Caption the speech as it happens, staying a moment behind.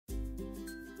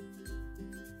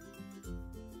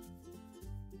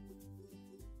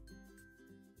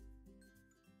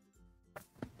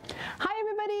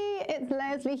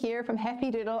Lesley here from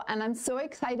Heffy Doodle, and I'm so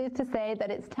excited to say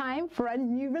that it's time for a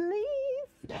new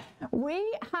release.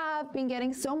 We have been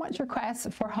getting so much requests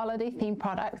for holiday themed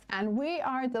products, and we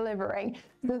are delivering.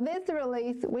 So this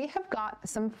release, we have got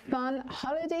some fun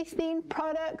holiday themed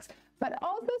products, but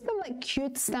also some like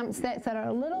cute stamp sets that are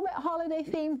a little bit holiday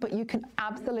themed, but you can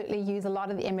absolutely use a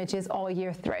lot of the images all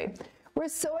year through. We're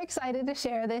so excited to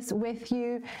share this with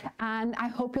you, and I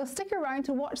hope you'll stick around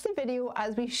to watch the video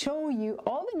as we show you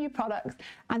all the new products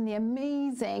and the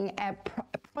amazing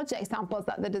project samples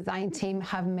that the design team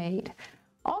have made.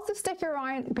 Also stick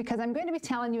around because I'm going to be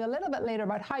telling you a little bit later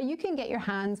about how you can get your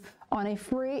hands on a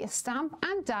free stamp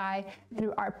and die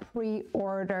through our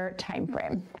pre-order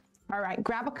timeframe. All right,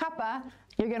 grab a cuppa,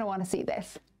 you're going to want to see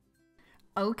this.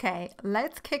 Okay,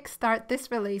 let's kickstart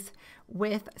this release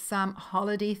with some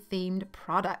holiday themed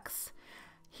products.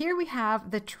 Here we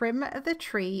have the Trim the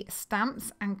Tree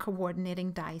Stamps and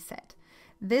Coordinating Die Set.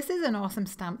 This is an awesome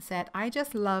stamp set. I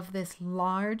just love this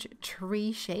large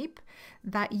tree shape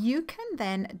that you can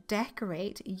then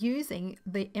decorate using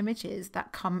the images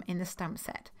that come in the stamp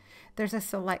set. There's a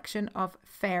selection of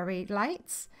fairy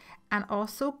lights and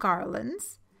also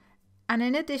garlands. And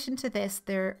in addition to this,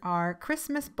 there are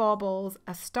Christmas baubles,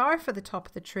 a star for the top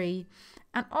of the tree,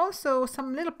 and also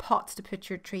some little pots to put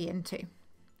your tree into.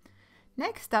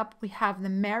 Next up, we have the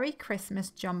Merry Christmas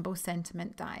Jumbo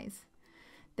Sentiment dies.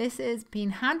 This is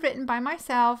being handwritten by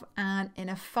myself and in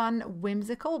a fun,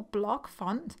 whimsical block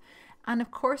font, and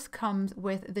of course comes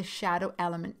with the shadow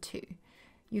element too.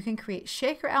 You can create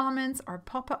shaker elements or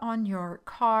pop it on your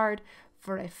card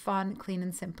for a fun, clean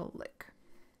and simple look.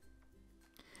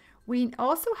 We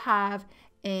also have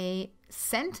a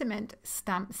sentiment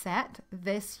stamp set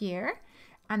this year,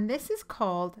 and this is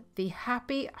called the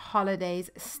Happy Holidays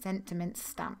Sentiment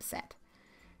Stamp Set.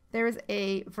 There is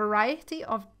a variety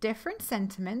of different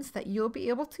sentiments that you'll be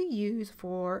able to use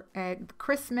for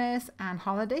Christmas and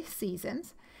holiday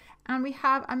seasons, and we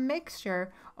have a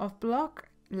mixture of block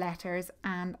letters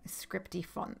and scripty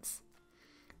fonts.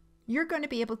 You're going to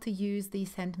be able to use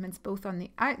these sentiments both on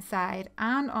the outside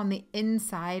and on the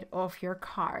inside of your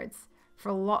cards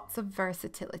for lots of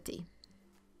versatility.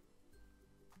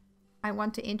 I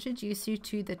want to introduce you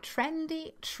to the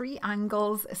Trendy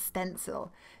Triangles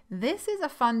stencil. This is a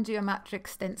fun geometric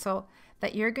stencil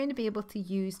that you're going to be able to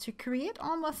use to create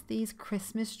almost these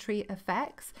Christmas tree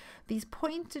effects. These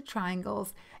pointed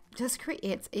triangles just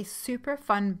creates a super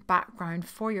fun background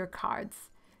for your cards.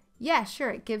 Yeah, sure,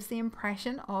 it gives the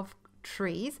impression of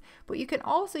trees, but you can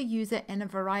also use it in a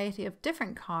variety of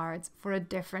different cards for a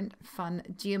different fun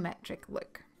geometric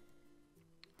look.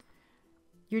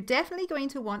 You're definitely going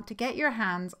to want to get your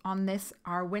hands on this,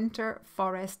 our Winter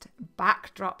Forest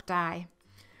backdrop die.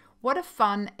 What a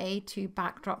fun A2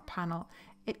 backdrop panel.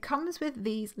 It comes with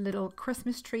these little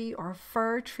Christmas tree or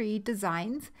fir tree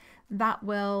designs that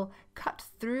will cut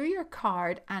through your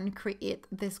card and create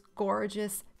this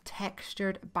gorgeous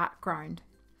textured background.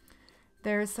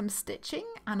 There's some stitching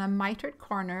and a mitered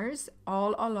corners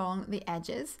all along the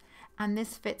edges, and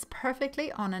this fits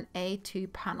perfectly on an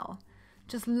A2 panel.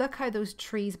 Just look how those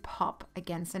trees pop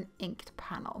against an inked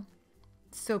panel.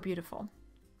 So beautiful.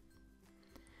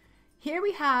 Here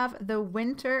we have the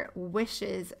Winter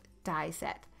Wishes die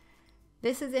set.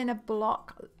 This is in a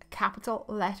block capital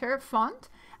letter font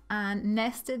and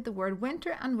nested the word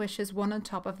winter and wishes one on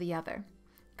top of the other.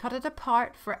 Cut it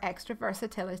apart for extra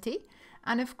versatility,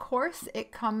 and of course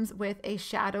it comes with a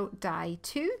shadow die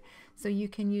too, so you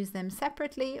can use them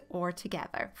separately or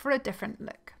together for a different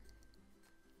look.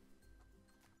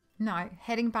 Now,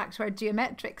 heading back to our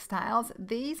geometric styles,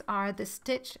 these are the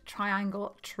Stitch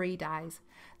Triangle Tree dies.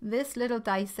 This little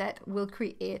die set will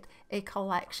create a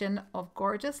collection of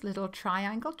gorgeous little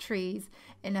triangle trees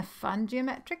in a fun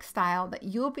geometric style that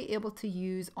you'll be able to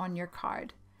use on your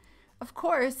card. Of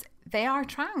course, they are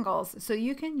triangles, so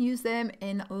you can use them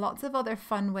in lots of other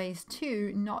fun ways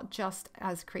too, not just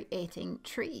as creating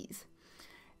trees.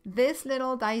 This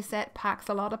little die set packs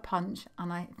a lot of punch,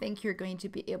 and I think you're going to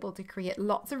be able to create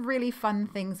lots of really fun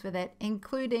things with it,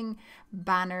 including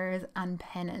banners and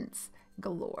pennants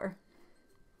galore.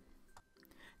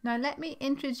 Now let me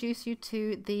introduce you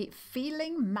to the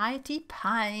Feeling Mighty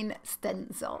Pine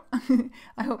stencil.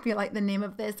 I hope you like the name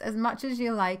of this as much as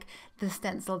you like the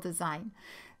stencil design.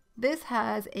 This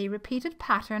has a repeated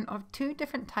pattern of two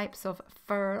different types of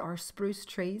fir or spruce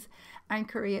trees and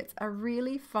creates a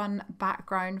really fun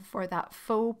background for that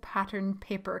faux pattern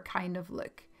paper kind of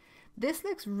look. This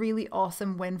looks really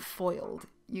awesome when foiled.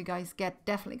 You guys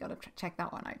definitely got to check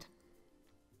that one out.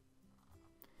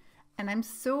 and I'm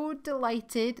so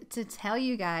delighted to tell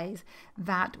you guys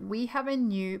that we have a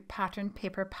new pattern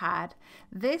paper pad.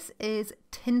 This is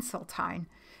Tinseltown.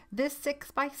 This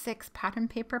 6x6 pattern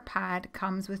paper pad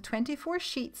comes with 24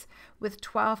 sheets with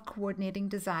 12 coordinating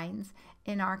designs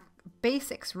in our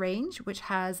basics range, which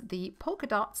has the polka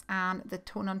dots and the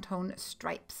tone-on-tone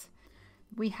stripes.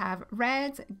 We have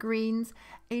reds, greens,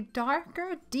 a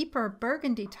darker, deeper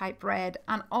burgundy type red,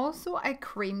 and also a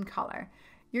cream color.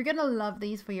 You're going to love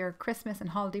these for your Christmas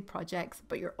and holiday projects,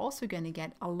 but you're also going to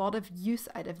get a lot of use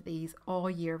out of these all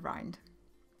year round.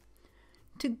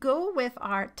 To go with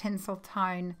our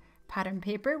Tinseltown pattern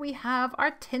paper, we have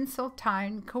our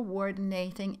Tinseltown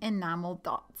coordinating enamel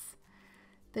dots.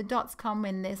 The dots come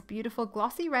in this beautiful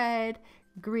glossy red,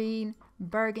 green,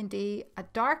 burgundy, a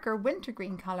darker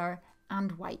wintergreen color,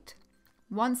 and white.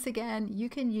 Once again, you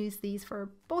can use these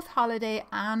for both holiday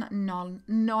and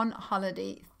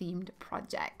non-holiday themed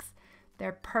projects.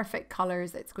 They're perfect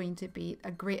colors. It's going to be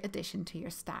a great addition to your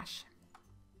stash.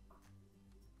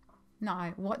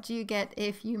 Now, what do you get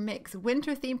if you mix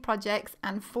winter themed projects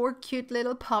and 4 cute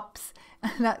little pups?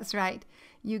 That's right,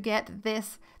 you get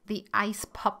this, the Ice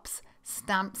Pups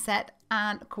stamp set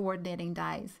and coordinating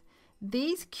dies.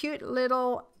 These cute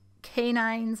little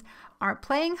canines are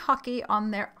playing hockey on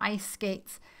their ice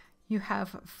skates. You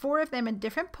have 4 of them in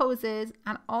different poses,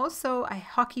 and also a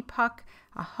hockey puck,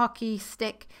 a hockey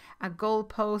stick, a goal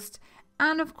post,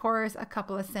 and of course a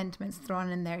couple of sentiments thrown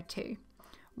in there too.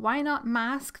 Why not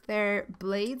mask their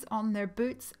blades on their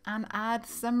boots and add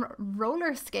some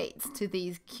roller skates to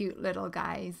these cute little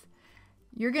guys?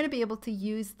 You're going to be able to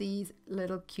use these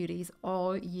little cuties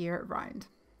all year round,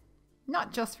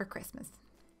 not just for Christmas.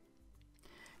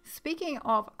 Speaking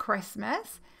of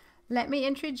Christmas, let me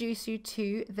introduce you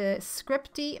to the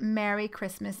Crafty Merry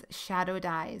Christmas shadow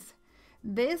dies.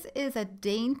 This is a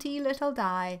dainty little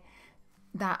die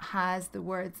that has the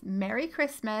words Merry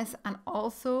Christmas and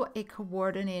also a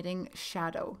coordinating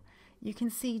shadow. You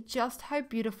can see just how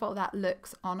beautiful that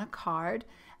looks on a card,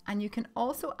 and you can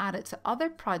also add it to other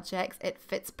projects. It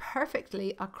fits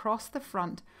perfectly across the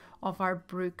front of our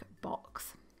Brook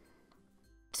box.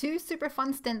 2 super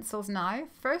fun stencils now.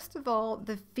 First of all,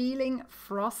 the Feeling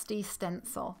Frosty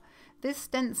stencil. This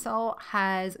stencil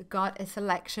has got a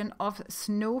selection of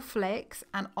snowflakes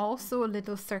and also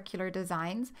little circular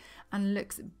designs, and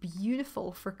looks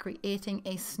beautiful for creating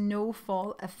a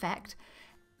snowfall effect,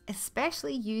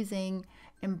 especially using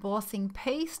embossing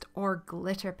paste or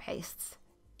glitter pastes.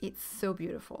 It's so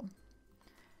beautiful.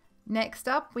 Next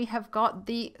up, we have got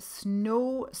the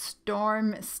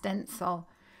Snowstorm stencil.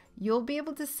 You'll be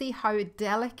able to see how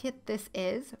delicate this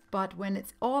is, but when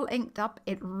it's all inked up,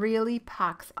 it really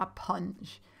packs a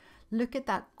punch. Look at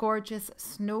that gorgeous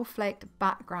snowflaked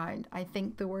background. I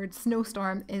think the word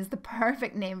snowstorm is the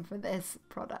perfect name for this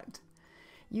product.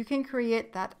 You can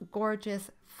create that gorgeous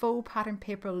faux pattern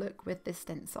paper look with this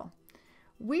stencil.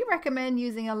 We recommend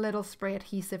using a little spray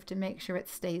adhesive to make sure it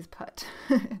stays put.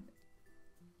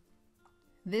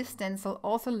 This stencil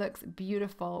also looks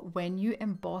beautiful when you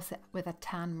emboss it with a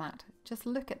tan mat. Just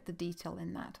look at the detail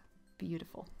in that.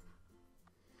 Beautiful.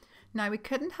 Now, we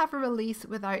couldn't have a release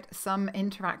without some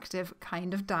interactive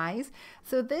kind of dies.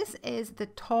 So this is the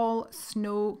Tall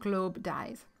Snow Globe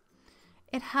dies.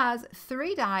 It has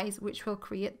 3 dies which will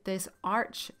create this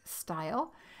arch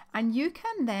style, and you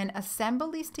can then assemble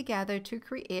these together to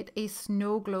create a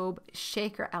snow globe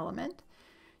shaker element.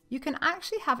 You can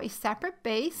actually have a separate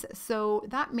base, so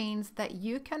that means that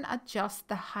you can adjust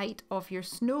the height of your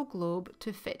snow globe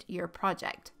to fit your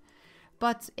project.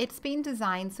 But it's been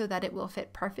designed so that it will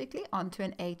fit perfectly onto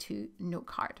an A2 note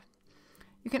card.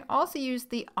 You can also use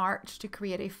the arch to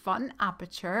create a fun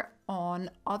aperture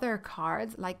on other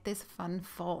cards, like this fun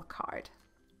fall card.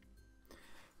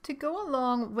 To go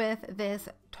along with this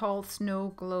Tall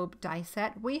Snow Globe die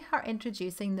set, we are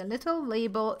introducing the little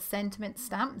label sentiment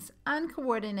stamps and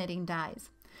coordinating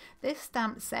dies. This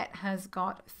stamp set has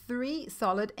got 3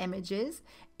 solid images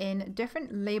in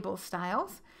different label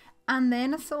styles, and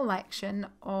then a selection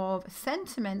of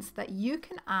sentiments that you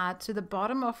can add to the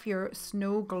bottom of your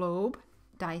snow globe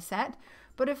die set.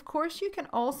 But of course, you can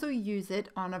also use it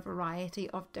on a variety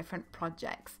of different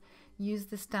projects. Use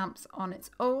the stamps on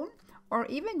its own, or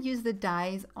even use the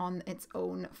dies on its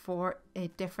own for a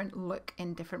different look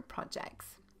in different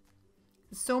projects.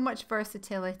 So much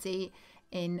versatility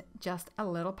in just a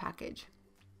little package.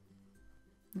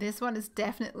 This one is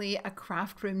definitely a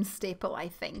craft room staple, I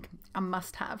think, a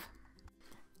must-have.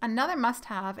 Another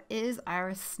must-have is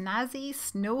our snazzy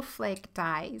snowflake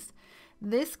dies.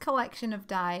 This collection of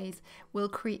dies will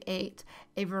create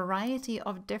a variety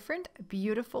of different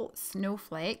beautiful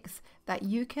snowflakes that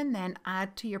you can then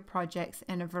add to your projects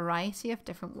in a variety of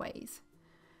different ways.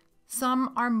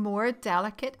 Some are more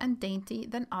delicate and dainty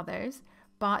than others,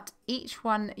 but each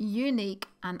one unique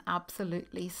and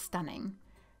absolutely stunning.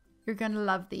 You're going to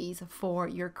love these for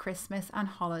your Christmas and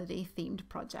holiday themed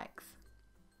projects.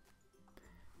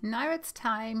 Now it's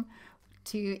time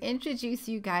to introduce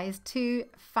you guys to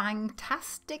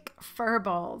Fantastic Fur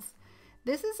Balls.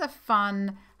 This is a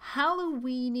fun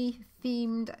Halloweeny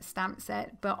themed stamp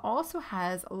set, but also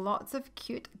has lots of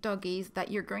cute doggies that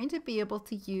you're going to be able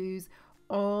to use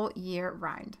all year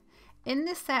round. In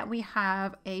this set we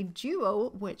have a duo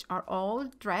which are all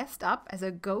dressed up as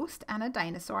a ghost and a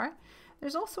dinosaur.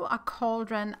 There's also a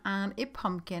cauldron and a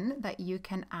pumpkin that you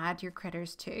can add your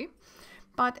critters to.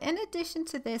 But in addition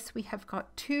to this, we have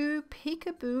got two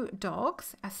peekaboo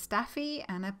dogs, a staffy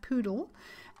and a poodle,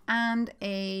 and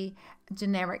a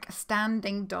generic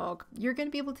standing dog. You're going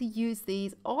to be able to use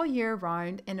these all year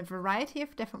round in a variety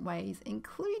of different ways,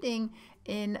 including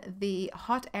in the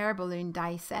hot air balloon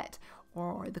die set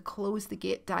or the close the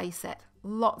gate die set.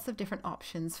 Lots of different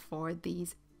options for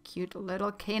these cute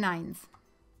little canines.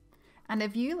 And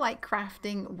if you like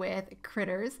crafting with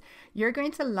critters, you're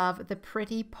going to love the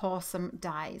Pretty Possum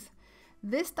dies.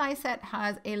 This die set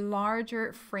has a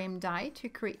larger frame die to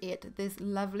create this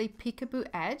lovely peekaboo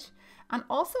edge, and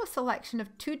also a selection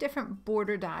of two different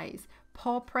border dies,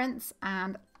 paw prints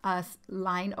and a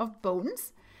line of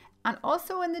bones. And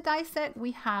also in the die set,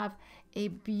 we have a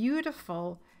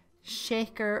beautiful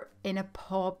shaker in a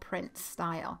paw print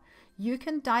style. You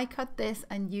can die cut this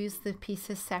and use the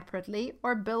pieces separately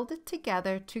or build it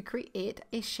together to create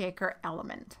a shaker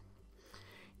element.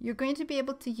 You're going to be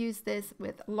able to use this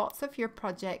with lots of your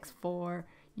projects for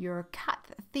your cat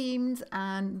themes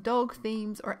and dog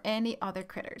themes or any other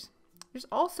critters. There's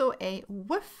also a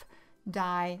woof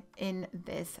die in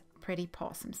this Pretty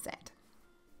Possum set.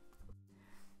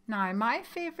 Now, my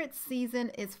favorite season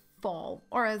is fall,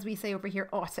 or as we say over here,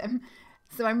 autumn.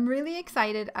 So I'm really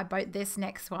excited about this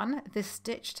next one, the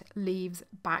Stitched Leaves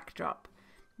backdrop.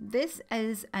 This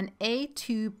is an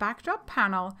A2 backdrop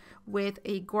panel with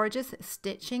a gorgeous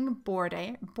stitching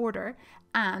border,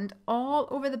 and all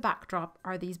over the backdrop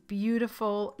are these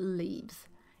beautiful leaves.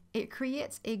 It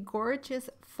creates a gorgeous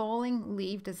falling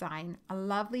leaf design, a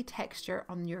lovely texture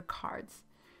on your cards.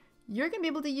 You're going to be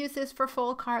able to use this for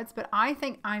fall cards, but I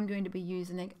think I'm going to be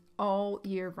using it all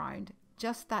year round.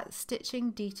 Just that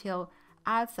stitching detail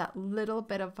adds that little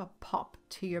bit of a pop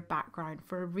to your background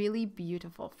for a really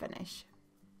beautiful finish.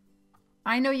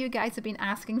 I know you guys have been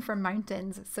asking for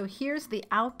mountains, so here's the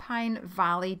Alpine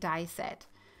Valley die set.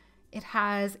 It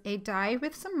has a die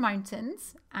with some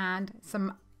mountains and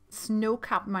some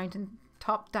snow-capped mountain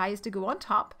top dies to go on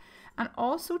top, and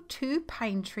also two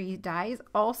pine tree dies,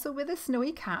 also with a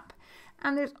snowy cap.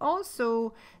 And there's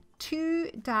also two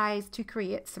dies to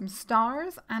create some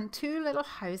stars and two little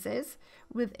houses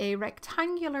with a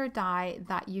rectangular die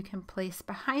that you can place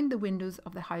behind the windows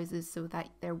of the houses so that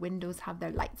their windows have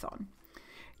their lights on.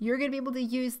 You're going to be able to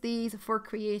use these for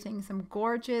creating some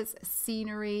gorgeous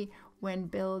scenery when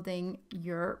building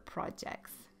your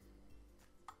projects.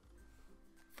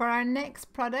 For our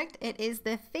next product, it is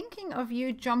the Thinking of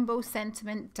You Jumbo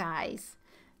Sentiment dies.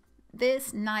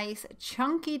 This nice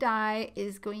chunky die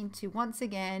is going to once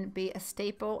again be a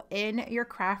staple in your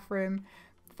craft room,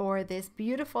 for this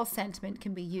beautiful sentiment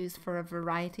can be used for a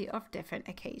variety of different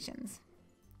occasions.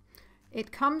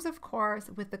 It comes of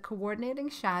course with the coordinating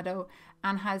shadow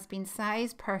and has been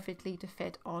sized perfectly to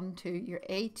fit onto your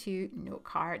A2 note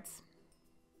cards.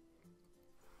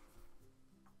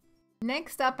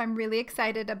 Next up, I'm really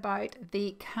excited about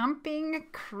the Camping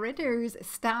Critters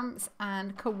stamps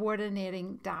and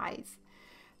coordinating dies.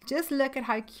 Just look at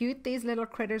how cute these little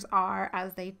critters are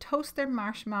as they toast their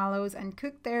marshmallows and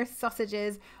cook their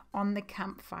sausages on the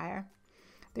campfire.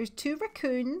 There's two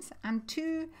raccoons and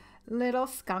two little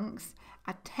skunks,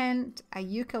 a tent, a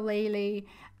ukulele,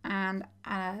 and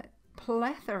a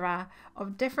plethora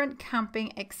of different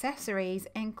camping accessories,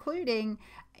 including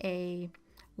a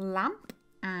lamp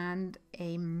and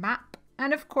a map,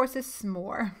 and of course a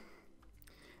s'more.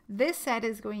 This set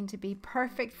is going to be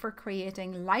perfect for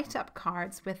creating light up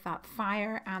cards with that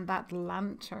fire and that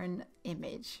lantern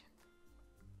image.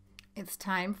 It's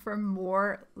time for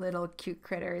more little cute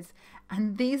critters,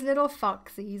 and these little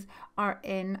foxies are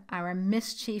in our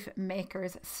Mischief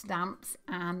Makers stamps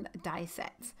and die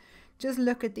sets. Just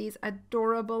look at these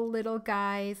adorable little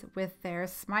guys with their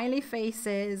smiley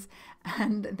faces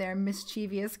and their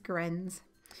mischievous grins.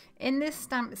 In this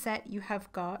stamp set, you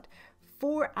have got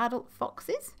 4 adult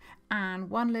foxes and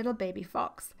 1 little baby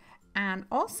fox, and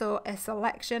also a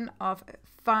selection of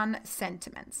fun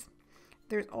sentiments.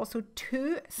 There's also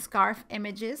 2 scarf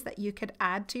images that you could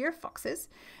add to your foxes,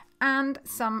 and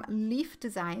some leaf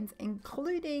designs,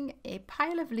 including a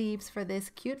pile of leaves for this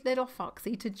cute little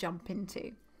foxy to jump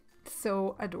into.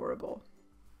 So adorable.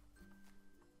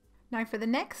 Now for the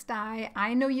next die,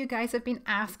 I know you guys have been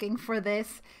asking for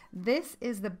this. This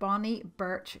is the Bonnie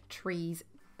Birch Trees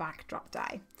backdrop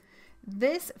die.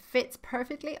 This fits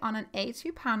perfectly on an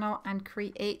A2 panel and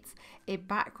creates a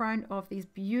background of these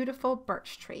beautiful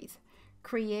birch trees.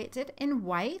 Created in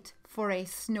white for a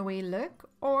snowy look,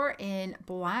 or in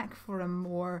black for a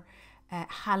more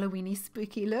Halloweeny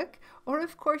spooky look, or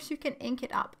of course you can ink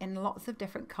it up in lots of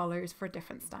different colors for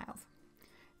different styles.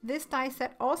 This die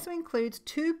set also includes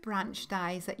 2 branch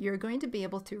dies that you're going to be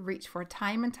able to reach for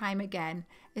time and time again,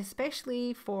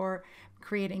 especially for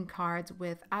creating cards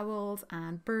with owls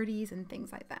and birdies and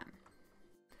things like that.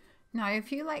 Now,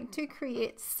 if you like to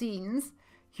create scenes,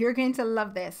 you're going to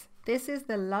love this. This is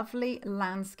the lovely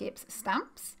landscapes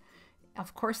stamps.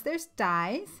 Of course, there's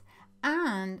dies,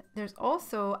 and there's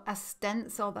also a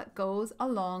stencil that goes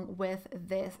along with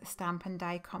this stamp and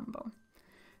die combo.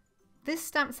 This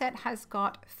stamp set has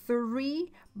got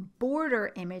 3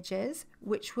 border images,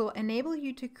 which will enable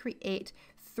you to create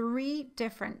 3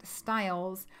 different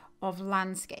styles of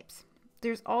landscapes.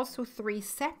 There's also 3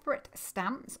 separate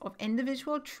stamps of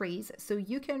individual trees, so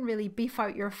you can really beef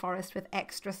out your forest with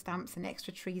extra stamps and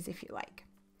extra trees if you like.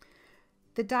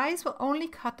 The dies will only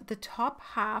cut the top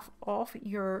half of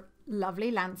your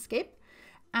lovely landscape,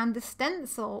 and the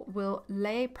stencil will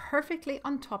lay perfectly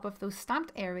on top of those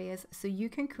stamped areas, so you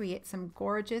can create some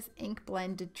gorgeous ink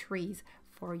blended trees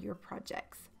for your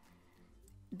projects.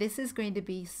 This is going to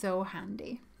be so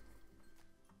handy.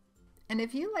 And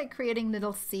if you like creating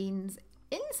little scenes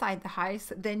inside the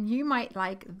house, then you might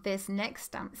like this next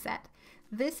stamp set.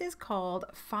 This is called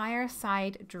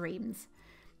Fireside Dreams.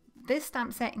 This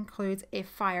stamp set includes a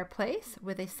fireplace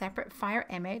with a separate fire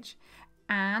image,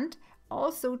 and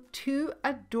also 2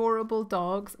 adorable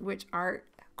dogs which are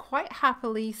quite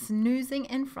happily snoozing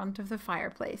in front of the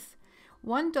fireplace.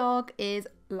 One dog is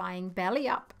lying belly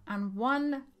up and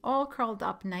one all curled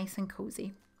up nice and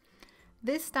cozy.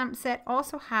 This stamp set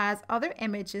also has other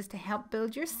images to help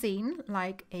build your scene,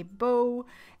 like a bow,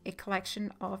 a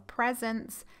collection of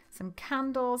presents, some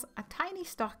candles, a tiny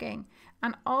stocking,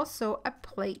 and also a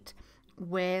plate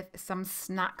with some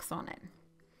snacks on it.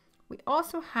 We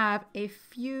also have a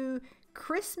few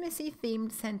Christmassy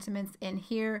themed sentiments in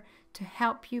here to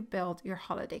help you build your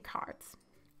holiday cards.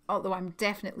 Although I'm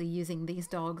definitely using these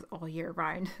dogs all year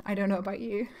round. I don't know about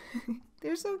you.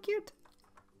 They're so cute.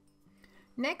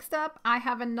 Next up, I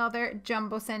have another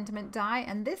jumbo sentiment die,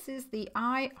 and this is the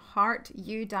I Heart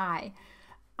You die.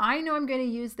 I know I'm going to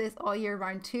use this all year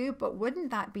round too, but wouldn't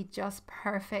that be just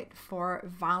perfect for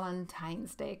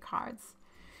Valentine's Day cards?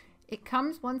 It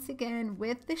comes once again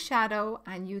with the shadow,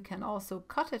 and you can also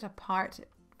cut it apart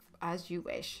as you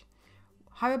wish.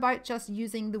 How about just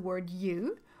using the word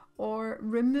you, or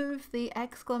remove the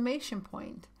exclamation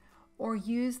point, or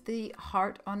use the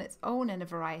heart on its own in a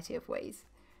variety of ways.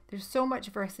 There's so much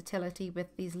versatility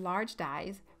with these large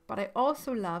dies, but I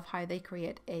also love how they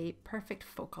create a perfect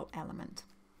focal element.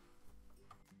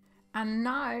 And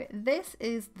now this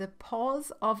is the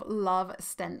Paws of Love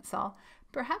stencil,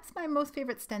 perhaps my most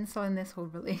favorite stencil in this whole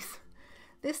release.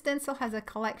 This stencil has a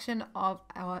collection of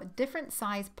different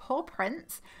size paw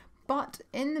prints, but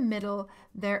in the middle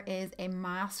there is a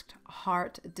masked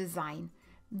heart design.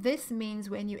 This means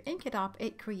when you ink it up,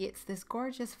 it creates this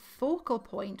gorgeous focal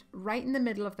point right in the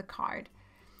middle of the card.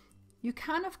 You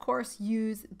can, of course,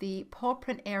 use the paw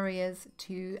print areas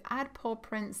to add paw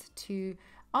prints to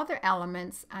other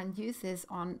elements and use this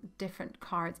on different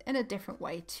cards in a different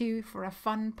way too, for a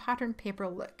fun pattern paper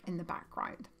look in the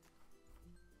background.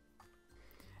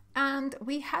 And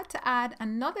we had to add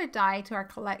another die to our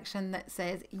collection that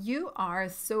says, "You are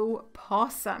so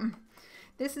possum."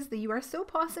 This is the You Are So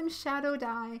Possum shadow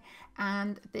die,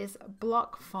 and this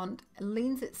block font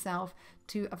lends itself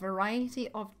to a variety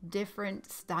of different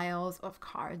styles of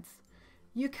cards.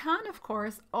 You can, of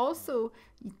course, also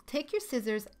take your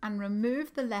scissors and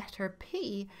remove the letter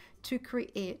P to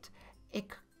create a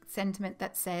sentiment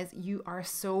that says, "You are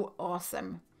so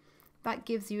awesome." That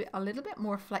gives you a little bit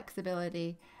more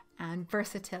flexibility and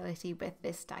versatility with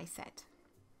this die set.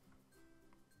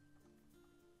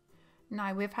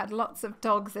 Now, we've had lots of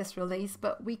dogs this release,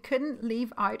 but we couldn't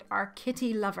leave out our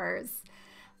kitty lovers.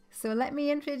 So let me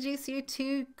introduce you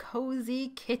to Cozy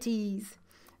Kitties.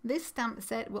 This stamp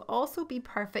set will also be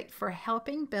perfect for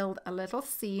helping build a little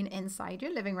scene inside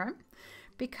your living room.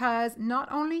 because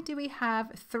not only do we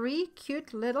have 3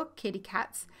 cute little kitty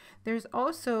cats, there's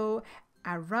also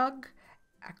a rug,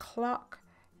 a clock,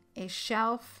 a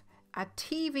shelf, a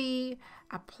TV,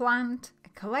 a plant, a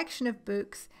collection of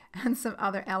books, and some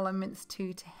other elements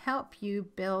too to help you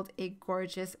build a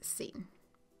gorgeous scene.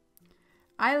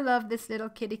 I love this little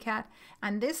kitty cat,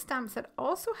 and this stamp set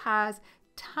also has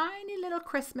tiny little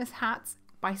Christmas hats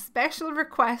by special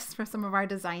request for some of our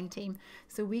design team,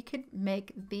 so we could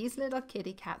make these little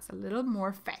kitty cats a little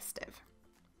more festive.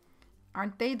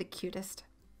 Aren't they the cutest?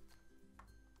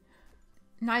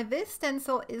 Now this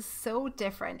stencil is so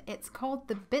different. It's called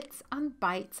the Bits and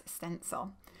Bytes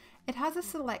stencil. It has a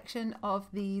selection of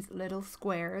these little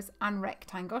squares and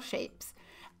rectangle shapes,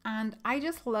 and I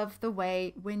just love the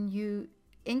way when you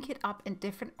ink it up in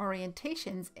different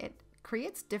orientations, it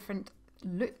creates different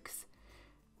looks.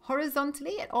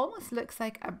 Horizontally, it almost looks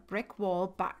like a brick wall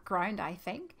background, I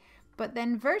think, but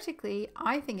then vertically,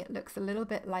 I think it looks a little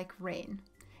bit like rain.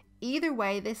 Either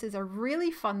way, this is a really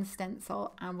fun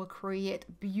stencil and will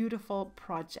create beautiful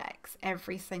projects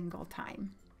every single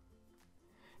time.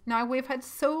 Now, we've had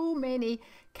so many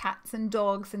cats and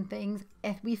dogs and things,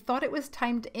 we thought it was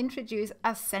time to introduce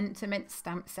a sentiment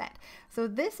stamp set. So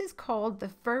this is called the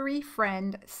Furry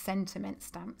Friend Sentiment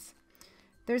Stamps.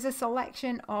 There's a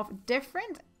selection of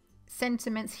different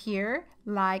sentiments here,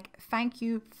 like thank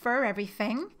you for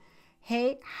everything,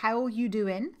 hey, how you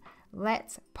doing,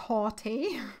 let's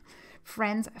party,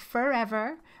 friends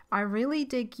forever, I really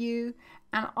dig you,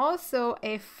 and also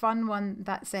a fun one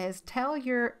that says tell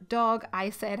your dog I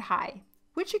said hi,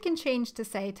 which you can change to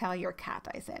say tell your cat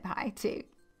I said hi too.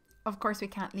 Of course, we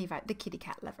can't leave out the kitty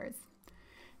cat lovers.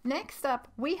 Next up,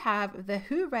 we have the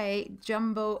Hooray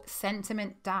Jumbo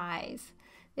Sentiment Dies.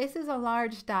 This is a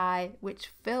large die which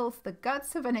fills the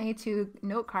guts of an A2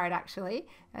 note card actually,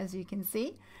 as you can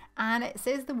see, and it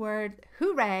says the word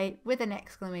hooray with an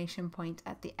exclamation point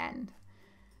at the end.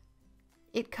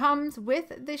 It comes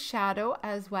with the shadow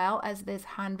as well as this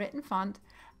handwritten font,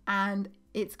 and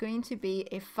it's going to be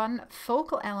a fun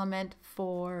focal element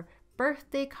for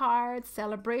birthday cards,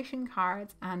 celebration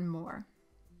cards, and more.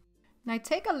 Now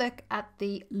take a look at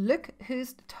the Look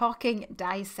Who's Talking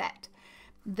die set.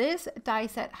 This die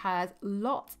set has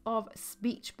lots of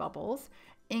speech bubbles,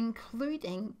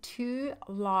 including 2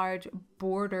 large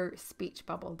border speech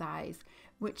bubble dies,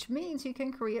 which means you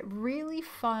can create really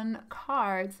fun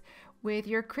cards with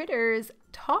your critters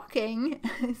talking,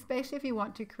 especially if you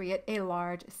want to create a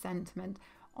large sentiment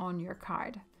on your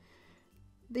card.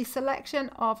 The selection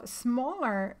of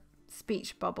smaller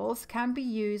speech bubbles can be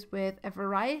used with a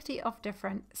variety of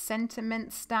different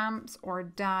sentiment stamps or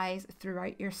dies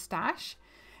throughout your stash.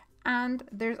 And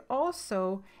there's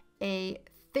also a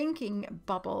thinking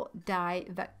bubble die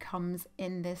that comes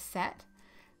in this set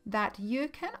that you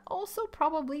can also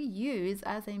probably use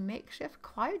as a makeshift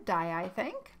cloud die, I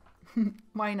think.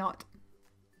 Why not?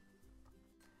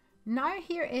 Now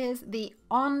here is the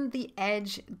On the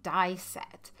Edge die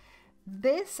set.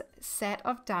 This set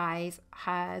of dies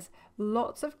has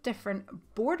lots of different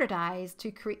border dies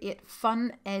to create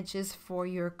fun edges for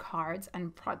your cards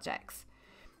and projects.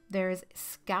 There's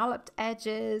scalloped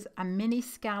edges, a mini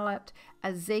scalloped,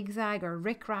 a zigzag or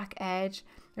rickrack edge.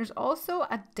 There's also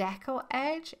a decal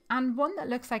edge and one that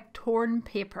looks like torn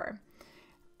paper.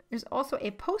 There's also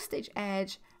a postage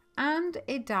edge and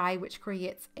a die which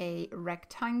creates a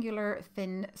rectangular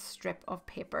thin strip of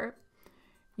paper.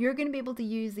 You're going to be able to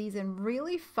use these in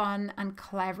really fun and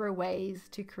clever ways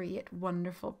to create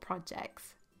wonderful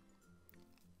projects.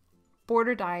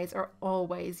 Border dies are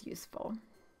always useful.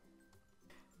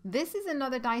 This is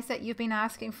another die set you've been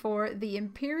asking for, the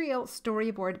Imperial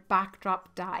Storyboard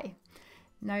Backdrop die.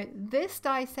 Now this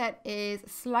die set is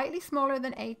slightly smaller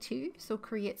than A2, so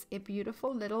creates a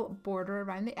beautiful little border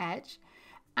around the edge,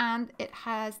 and it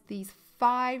has these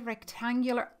 5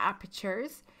 rectangular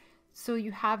apertures, so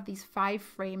you have these 5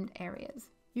 framed areas.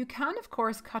 You can of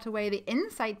course cut away the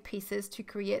inside pieces to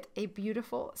create a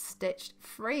beautiful stitched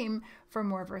frame for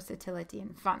more versatility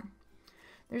and fun.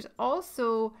 There's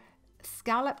also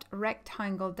scalloped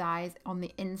rectangle dies on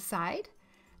the inside,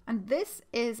 and this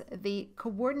is the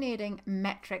coordinating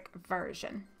metric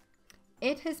version.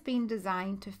 It has been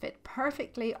designed to fit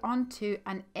perfectly onto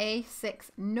an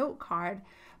A6 note card,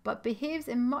 but behaves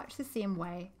in much the same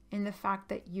way in the fact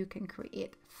that you can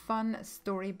create fun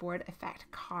storyboard effect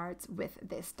cards with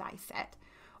this die set.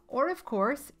 Or of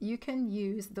course, you can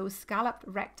use those scalloped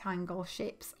rectangle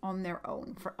shapes on their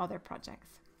own for other projects.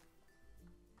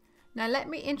 Now let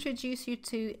me introduce you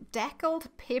to Deckled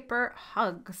Paper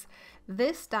Hugs.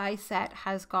 This die set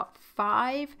has got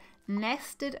 5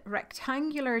 nested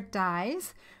rectangular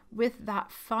dies with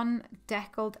that fun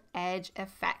deckled edge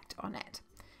effect on it.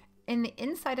 In the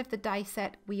inside of the die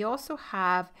set, we also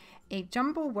have a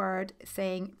jumbo word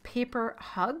saying paper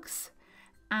hugs,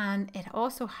 and it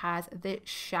also has the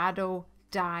shadow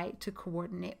die to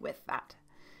coordinate with that.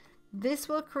 This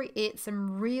will create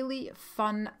some really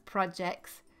fun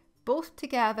projects, both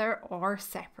together or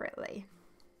separately.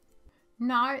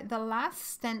 Now, the last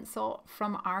stencil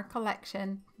from our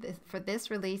collection for this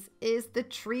release is the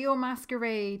Trio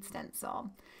Masquerade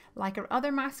stencil. Like our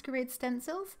other Masquerade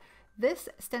stencils, this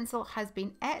stencil has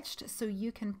been etched so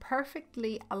you can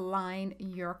perfectly align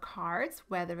your cards,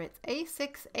 whether it's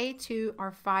A6, A2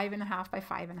 or 5.5 by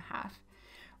 5.5.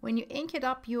 When you ink it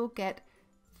up, you'll get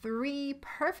 3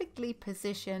 perfectly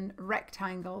positioned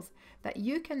rectangles that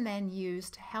you can then use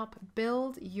to help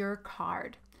build your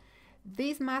card.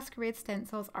 These Masquerade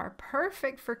stencils are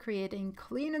perfect for creating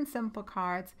clean and simple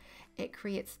cards. It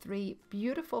creates 3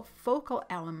 beautiful focal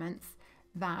elements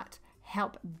that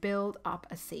help build up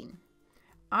a scene.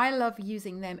 I love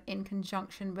using them in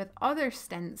conjunction with other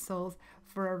stencils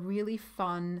for a really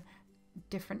fun,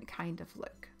 different kind of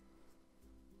look.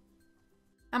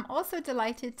 I'm also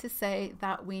delighted to say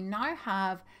that we now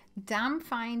have Damn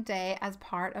Fine Day as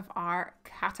part of our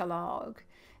catalogue.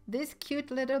 This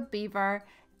cute little beaver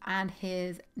and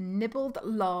his nibbled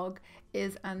log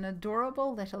is an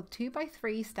adorable little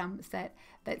 2x3 stamp set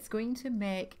that's going to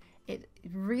make it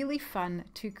really fun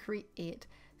to create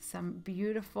some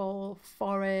beautiful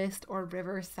forest or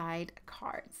riverside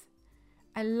cards.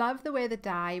 I love the way the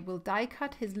die will die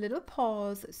cut his little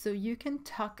paws so you can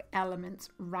tuck elements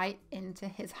right into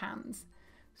his hands.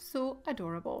 So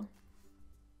adorable.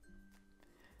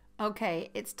 Okay,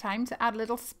 it's time to add a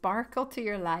little sparkle to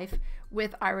your life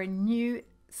with our new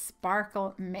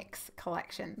Sparkle Mix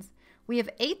collections. We have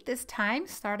 8 this time,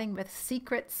 starting with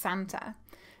Secret Santa.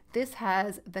 This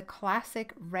has the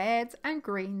classic reds and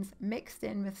greens mixed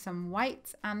in with some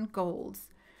whites and golds.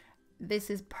 This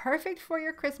is perfect for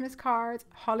your Christmas cards,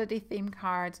 holiday themed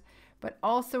cards, but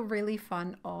also really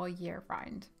fun all year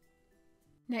round.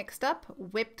 Next up,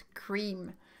 Whipped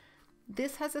Cream.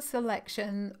 This has a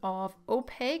selection of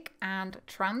opaque and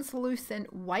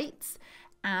translucent whites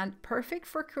and perfect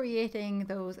for creating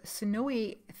those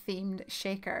snowy themed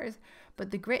shakers.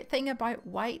 But the great thing about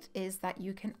white is that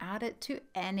you can add it to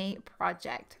any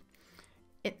project.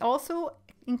 It also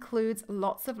includes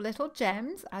lots of little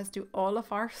gems, as do all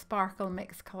of our Sparkle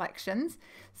Mix collections.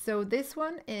 So this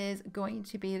one is going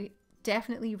to be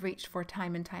definitely reached for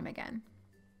time and time again.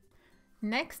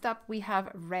 Next up, we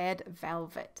have Red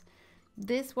Velvet.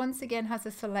 This once again has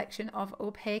a selection of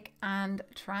opaque and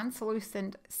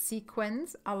translucent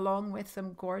sequins along with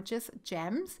some gorgeous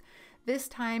gems, this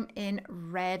time in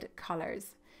red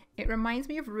colors. It reminds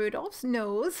me of Rudolph's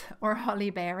nose or holly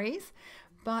berries,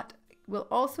 but will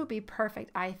also be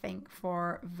perfect, I think,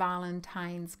 for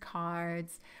Valentine's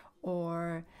cards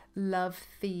or love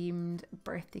themed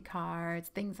birthday cards,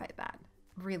 things like that.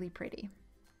 Really pretty.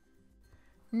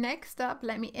 Next up,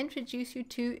 let me introduce you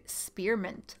to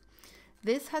Spearmint.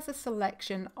 This has a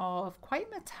selection of quite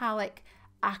metallic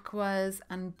aquas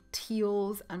and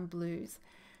teals and blues.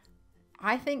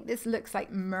 I think this looks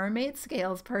like mermaid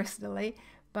scales personally,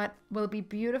 but will be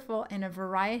beautiful in a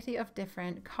variety of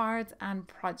different cards and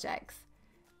projects.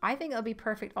 I think it'll be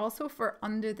perfect also for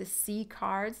under the sea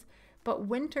cards, but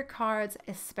winter cards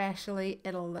especially,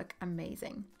 it'll look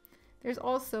amazing. There's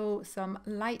also some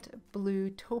light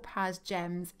blue topaz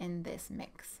gems in this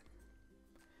mix.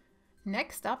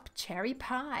 Next up, Cherry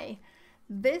Pie.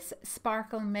 This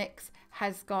Sparkle Mix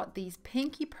has got these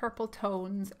pinky purple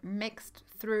tones mixed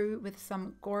through with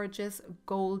some gorgeous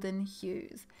golden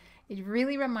hues. It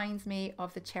really reminds me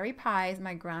of the cherry pies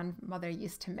my grandmother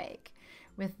used to make,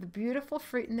 with the beautiful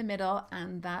fruit in the middle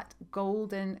and that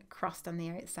golden crust on the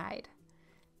outside.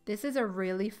 This is a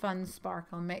really fun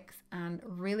sparkle mix and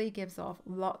really gives off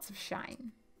lots of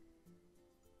shine.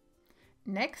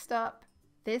 Next up,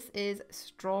 this is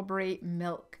Strawberry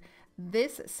Milk.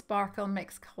 This Sparkle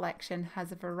Mix collection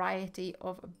has a variety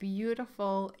of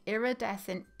beautiful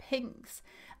iridescent pinks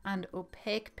and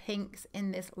opaque pinks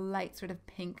in this light sort of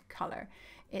pink color.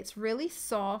 It's really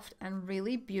soft and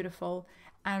really beautiful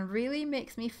and really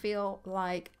makes me feel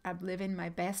like I'm living my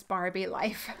best Barbie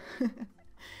life.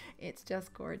 It's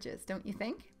just gorgeous, don't you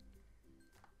think?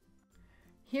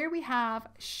 Here we have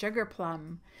Sugar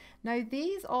Plum. Now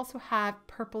these also have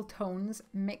purple tones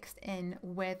mixed in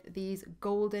with these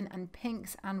golden and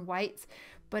pinks and whites,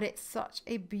 but it's such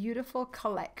a beautiful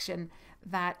collection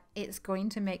that it's going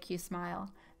to make you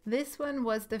smile. This one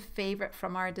was the favorite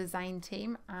from our design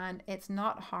team and it's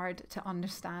not hard to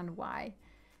understand why.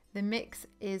 The mix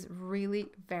is really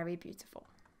very beautiful.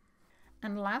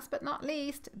 And last but not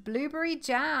least, blueberry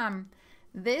jam.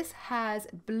 This has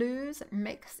blues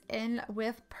mixed in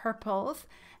with purples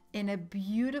in a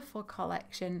beautiful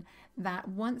collection that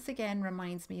once again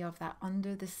reminds me of that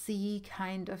under the sea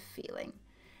kind of feeling.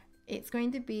 It's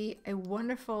going to be a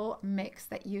wonderful mix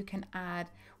that you can add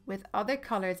with other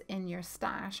colors in your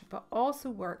stash, but also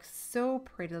works so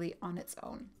prettily on its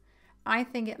own. I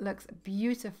think it looks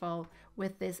beautiful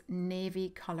with this navy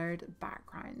colored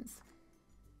backgrounds.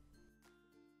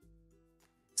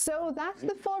 So that's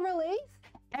the full release.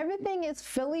 Everything is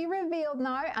fully revealed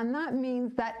now, and that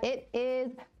means that it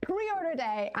is pre-order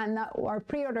day and that our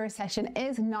pre-order session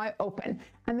is now open.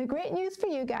 And the great news for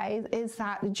you guys is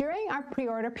that during our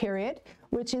pre-order period,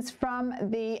 which is from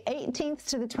the 18th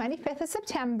to the 25th of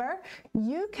September,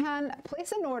 you can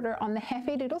place an order on the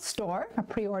Heffy Doodle store, a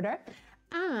pre-order,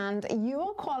 and you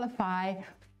will qualify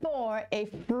for a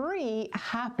free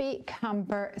Happy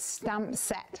Camper stamp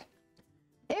set.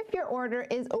 If your order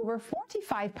is over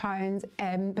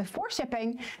 £45 before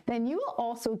shipping, then you will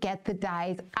also get the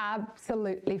dies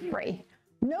absolutely free.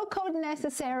 No code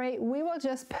necessary. We will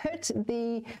just put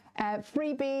the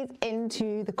freebies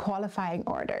into the qualifying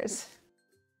orders.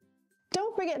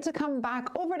 Don't forget to come back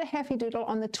over to Heffy Doodle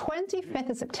on the 25th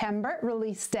of September,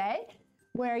 release day,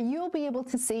 where you'll be able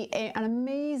to see an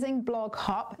amazing blog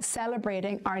hop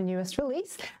celebrating our newest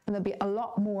release, and there'll be a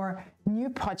lot more new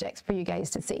projects for you guys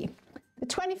to see. The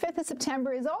 25th of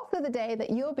September is also the day that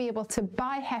you'll be able to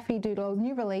buy Heffy Doodle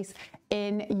new release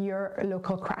in your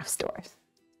local craft stores.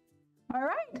 All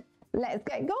right, let's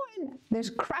get going. There's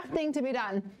crafting to be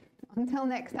done. Until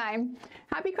next time,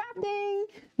 happy crafting.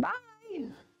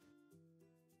 Bye.